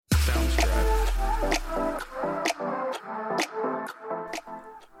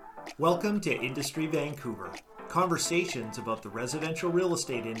Welcome to Industry Vancouver, conversations about the residential real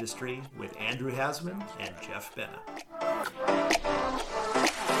estate industry with Andrew Hasman and Jeff Bennett.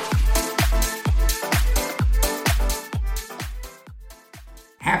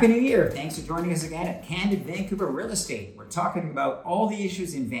 Happy New Year! Thanks for joining us again at Candid Vancouver Real Estate. We're talking about all the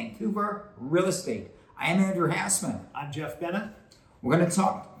issues in Vancouver real estate. I am Andrew Hasman. I'm Jeff Bennett. We're going to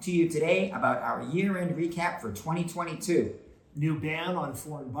talk to you today about our year-end recap for 2022. New ban on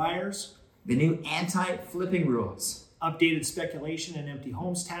foreign buyers. The new anti-flipping rules. Updated speculation and empty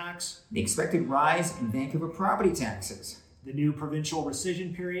homes tax. The expected rise in Vancouver property taxes. The new provincial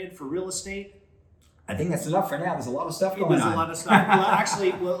rescission period for real estate. I think that's enough for now. There's a lot of stuff going on. There's a lot of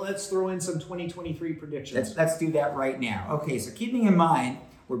stuff. Let's throw in some 2023 predictions. Let's do that right now. Okay, so keeping in mind,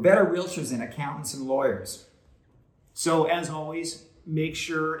 we're better realtors than accountants and lawyers. So as always, make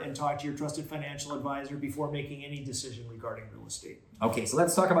sure and talk to your trusted financial advisor before making any decision regarding real estate. Okay, so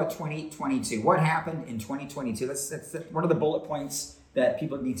let's talk about 2022. What happened in 2022? What are the bullet points that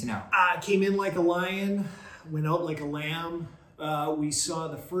people need to know? Came in like a lion, went out like a lamb. We saw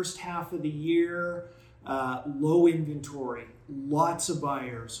the first half of the year, low inventory, lots of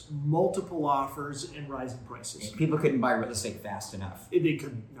buyers, multiple offers, and rising prices. People couldn't buy real estate fast enough. They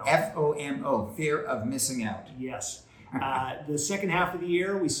couldn't. No. FOMO, fear of missing out. Yes. The second half of the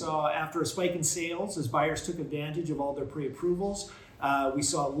year, we saw after a spike in sales as buyers took advantage of all their pre-approvals, we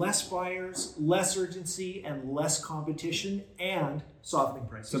saw less buyers, less urgency, and less competition, and softening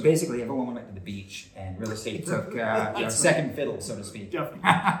prices. So basically, everyone went to the beach, and real estate took second fiddle, so to speak. Definitely.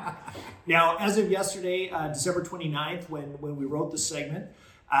 Now, as of yesterday, December 29th, when we wrote the segment,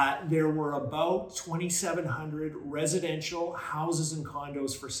 there were about 2,700 residential houses and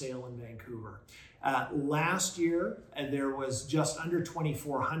condos for sale in Vancouver. Last year, there was just under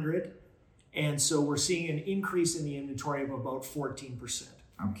 2,400. And so we're seeing an increase in the inventory of about 14%.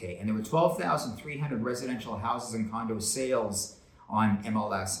 Okay, and there were 12,300 residential houses and condo sales on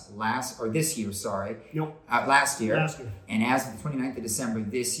MLS last year. Last year. And as of the 29th of December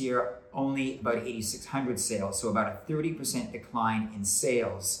this year, only about 8,600 sales. So about a 30% decline in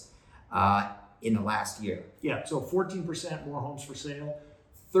sales in the last year. Yeah, so 14% more homes for sale,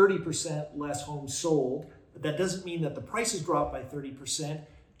 30% less homes sold. But that doesn't mean that the prices dropped by 30%.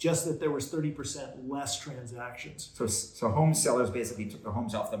 Just that there was 30% less transactions. So home sellers basically took their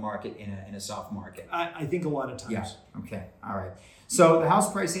homes off the market in a soft market. I think a lot of times. Yeah. Okay. All right. So the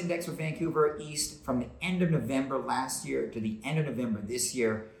house price index for Vancouver East from the end of November last year to the end of November this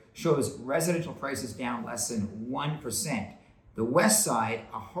year shows residential prices down less than 1%. The west side,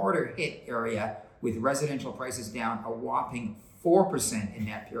 a harder hit area with residential prices down a whopping 4% in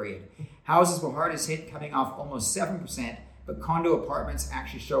that period. Houses were hardest hit, coming off almost 7%. But condo apartments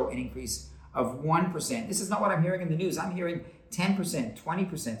actually show an increase of 1%. This is not what I'm hearing in the news. I'm hearing 10%,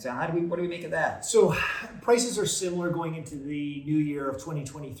 20%. So what do we make of that? So prices are similar going into the new year of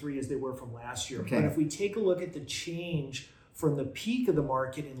 2023 as they were from last year. Okay. But if we take a look at the change from the peak of the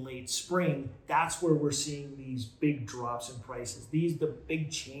market in late spring, that's where we're seeing these big drops in prices. These the big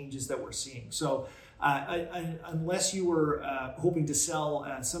changes that we're seeing. So unless you were hoping to sell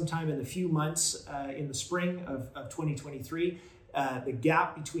sometime in the few months in the spring of 2023, the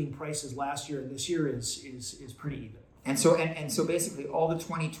gap between prices last year and this year is pretty even. And so basically all the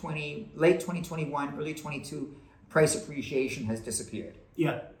 2020, late 2021, early 22 price appreciation has disappeared.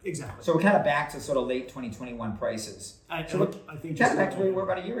 Yeah, exactly. So we're kind of back to sort of late 2021 prices. I think just back to where we were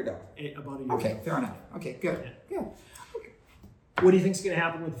about a year ago. About a year. Okay, fair enough. Okay, good. Yeah. Good. What do you think is going to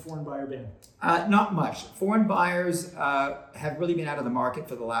happen with the foreign buyer ban? Not much. Foreign buyers have really been out of the market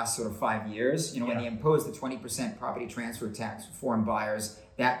for the last sort of 5 years. When they imposed the 20% property transfer tax for foreign buyers,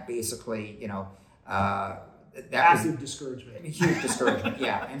 that basically, Massive discouragement. Huge discouragement,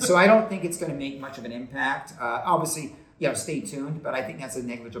 yeah. And so I don't think it's going to make much of an impact. Obviously, stay tuned, but I think that's a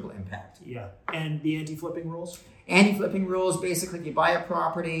negligible impact. Yeah. And the anti-flipping rules? Anti-flipping rules, basically, if you buy a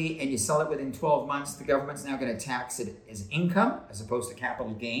property and you sell it within 12 months, the government's now going to tax it as income as opposed to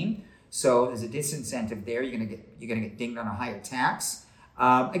capital gain. So there's a disincentive there. You're going to get dinged on a higher tax.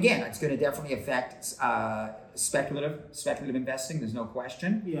 Again, it's going to definitely affect speculative investing. There's no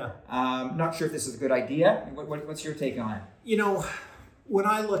question. Yeah. Not sure if this is a good idea. What's your take on it? When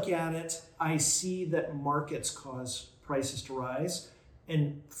I look at it, I see that markets cause prices to rise,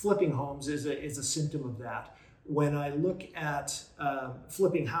 and flipping homes is a symptom of that. When I look at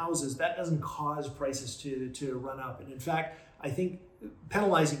flipping houses, that doesn't cause prices to run up. And in fact, I think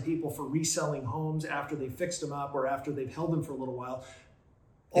penalizing people for reselling homes after they fixed them up or after they've held them for a little while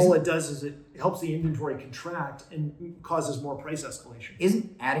all it does is it helps the inventory contract and causes more price escalation.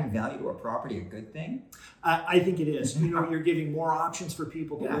 Isn't adding value to a property a good thing? I think it is. You're giving more options for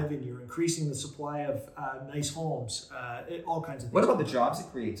people to live in. You're increasing the supply of nice homes, all kinds of things. What about the jobs it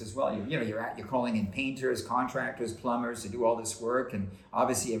creates as well? You're calling in painters, contractors, plumbers to do all this work, and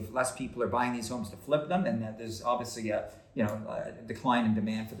obviously if less people are buying these homes to flip them, then there's obviously a decline in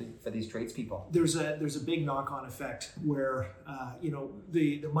demand for these tradespeople. There's a big knock-on effect where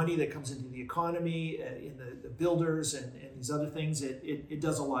the money that comes into the economy, in the builders and these other things, it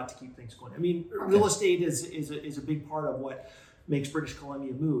does a lot to keep things going. I mean, real estate is a big part of what makes British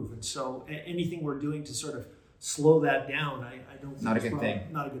Columbia move, and so anything we're doing to sort of slow that down, I don't think not a good thing.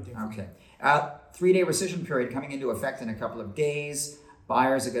 Not a good thing. Okay. 3-day rescission period coming into effect in a couple of days.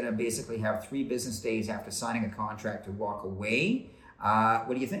 Buyers are going to basically have 3 business days after signing a contract to walk away.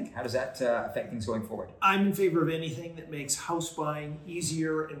 What do you think? How does that affect things going forward? I'm in favor of anything that makes house buying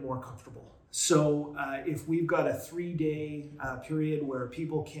easier and more comfortable. So if we've got a 3-day period where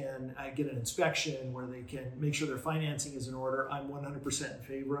people can get an inspection, where they can make sure their financing is in order, I'm 100% in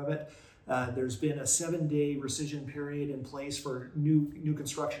favor of it. There's been a 7-day rescission period in place for new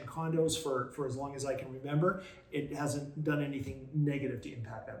construction condos for as long as I can remember. It hasn't done anything negative to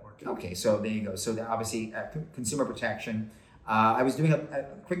impact that market. Okay, so there you go. So obviously consumer protection. I was doing a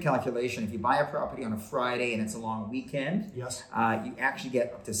quick calculation. If you buy a property on a Friday and it's a long weekend, yes, you actually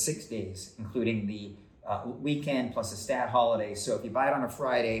get up to 6 days, including the weekend plus a stat holiday. So if you buy it on a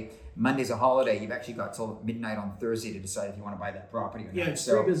Friday, Monday's a holiday, you've actually got till midnight on Thursday to decide if you want to buy that property or not. Yeah, it's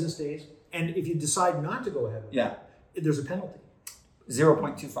 3 business days. And if you decide not to go ahead with it, there's a penalty.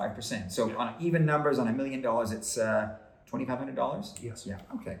 0.25%. So on even numbers, on $1 million, it's $2,500? Yes. Yeah,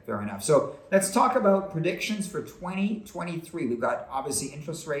 okay, fair enough. So let's talk about predictions for 2023. We've got obviously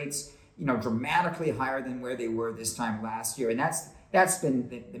interest rates, dramatically higher than where they were this time last year. And that's been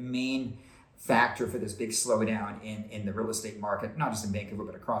the main factor for this big slowdown in the real estate market, not just in Vancouver,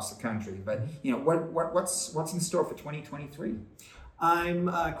 but across the country. But, what's in store for 2023? I'm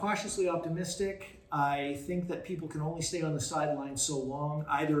cautiously optimistic. I think that people can only stay on the sidelines so long,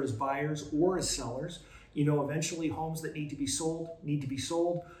 either as buyers or as sellers. Eventually homes that need to be sold need to be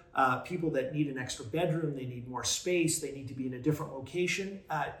sold. People that need an extra bedroom, they need more space, they need to be in a different location.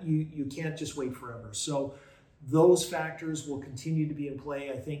 You can't just wait forever. So those factors will continue to be in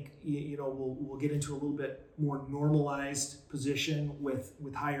play. I think we'll get into a little bit more normalized position with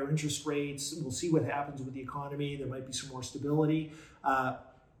higher interest rates. We'll see what happens with the economy. There might be some more stability.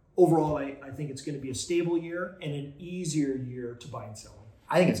 Overall, I think it's going to be a stable year and an easier year to buy and sell.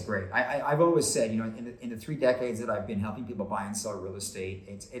 I think it's great. I've always said, in the 3 decades that I've been helping people buy and sell real estate,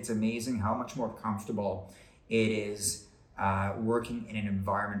 it's amazing how much more comfortable it is working in an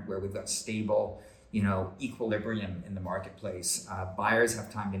environment where we've got stable, equilibrium in the marketplace. Buyers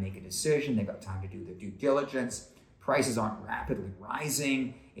have time to make a decision. They've got time to do their due diligence. Prices aren't rapidly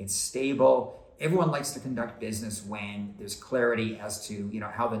rising. It's stable. Everyone likes to conduct business when there's clarity as to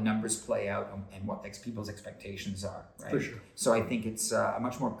how the numbers play out and what people's expectations are. Right? For sure. So I think it's a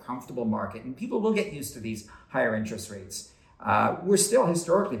much more comfortable market, and people will get used to these higher interest rates. We're still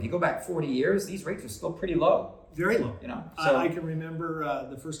historically, if you go back 40 years, these rates are still pretty low. Very low. So I can remember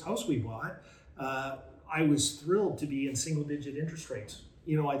the first house we bought. I was thrilled to be in single-digit interest rates.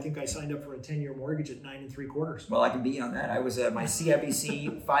 I think I signed up for a 10-year mortgage at 9 3/4. Well, I can beat you on that. I was my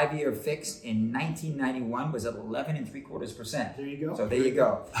CIBC 5-year fixed in 1991 was at 11 3/4%. There you go. So there you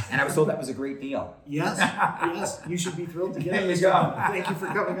go. And I was told that was a great deal. Yes. You should be thrilled to get There it. you go. Thank you for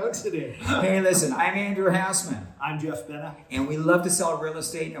coming out today. Hey, listen, I'm Andrew Hassman. I'm Jeff Bena. And we love to sell real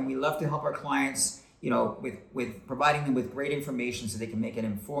estate, and we love to help our clients, with providing them with great information so they can make an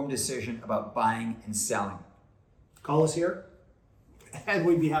informed decision about buying and selling. Call us here, and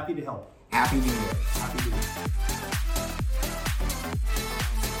we'd be happy to help. Happy New Year. Happy New Year.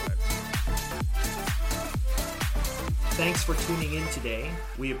 Thanks for tuning in today.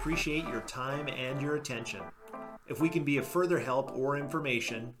 We appreciate your time and your attention. If we can be of further help or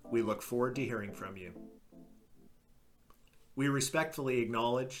information, we look forward to hearing from you. We respectfully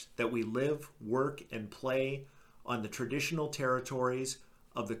acknowledge that we live, work, and play on the traditional territories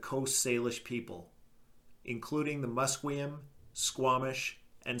of the Coast Salish people, including the Musqueam, Squamish,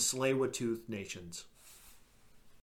 and Tsleil-Waututh nations.